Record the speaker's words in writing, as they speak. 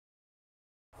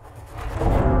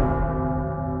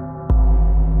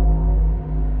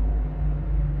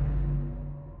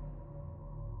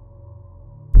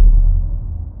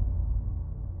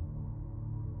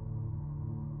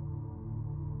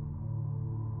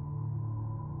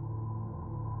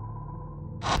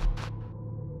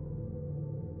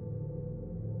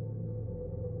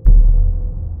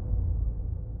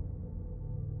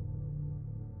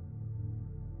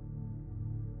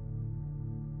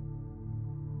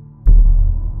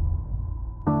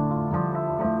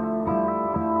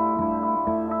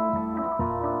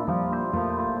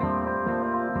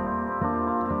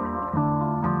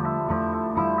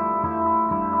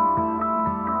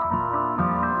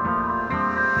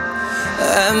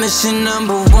Mission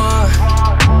number one,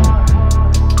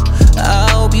 I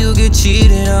hope you get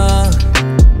cheated on.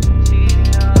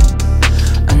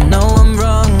 I know I'm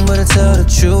wrong, but I tell the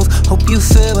truth. Hope you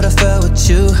feel what I felt with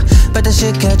you, but that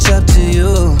shit catch up to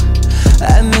you.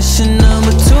 Mission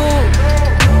number two,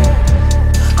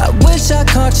 I wish I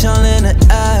caught y'all in the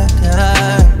act.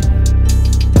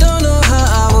 Don't know how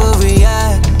I would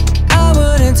react. I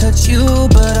wouldn't touch you,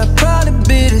 but I'd probably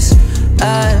be this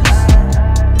ass.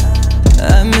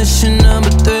 Mission number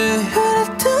three, would I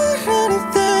do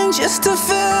anything just to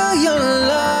feel your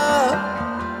love?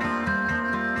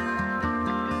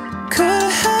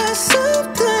 Could've had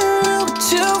something real,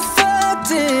 but you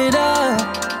fucked it up.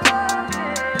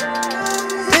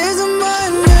 These are my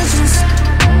missions.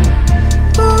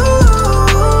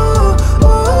 Ooh,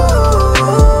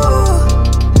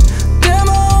 damn,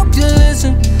 I hope you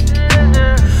listen.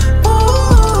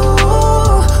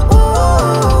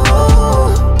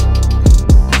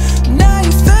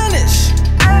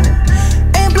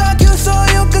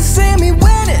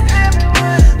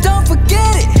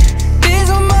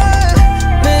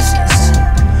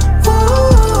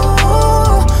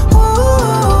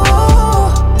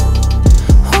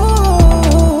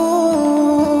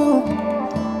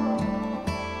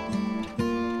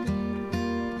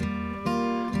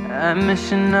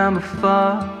 Mission number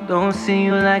four, don't see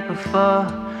you like before.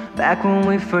 Back when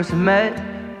we first met,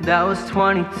 that was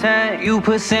 2010. You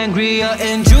put sangria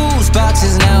in juice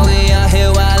boxes, now we out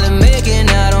here wildin', making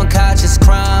out on conscious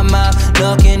crime. I'm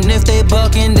looking, if they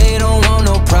bucking, they don't want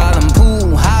no problem.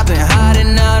 Pool hopping,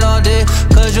 hiding out all day,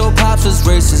 cause your pops was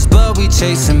racist, but we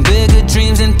chasing bigger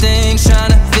dreams and things,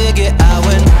 trying to figure out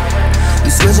when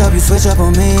you switch up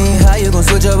on me. How you gon'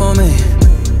 switch up on me?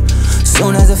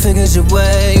 Soon as I figured your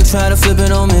way, you try to flip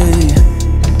it on me.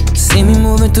 See me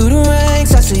moving through the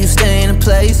ranks, I see you stay in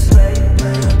place.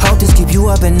 Hope this keep you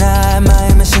up at night,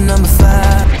 my mission number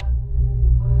 5.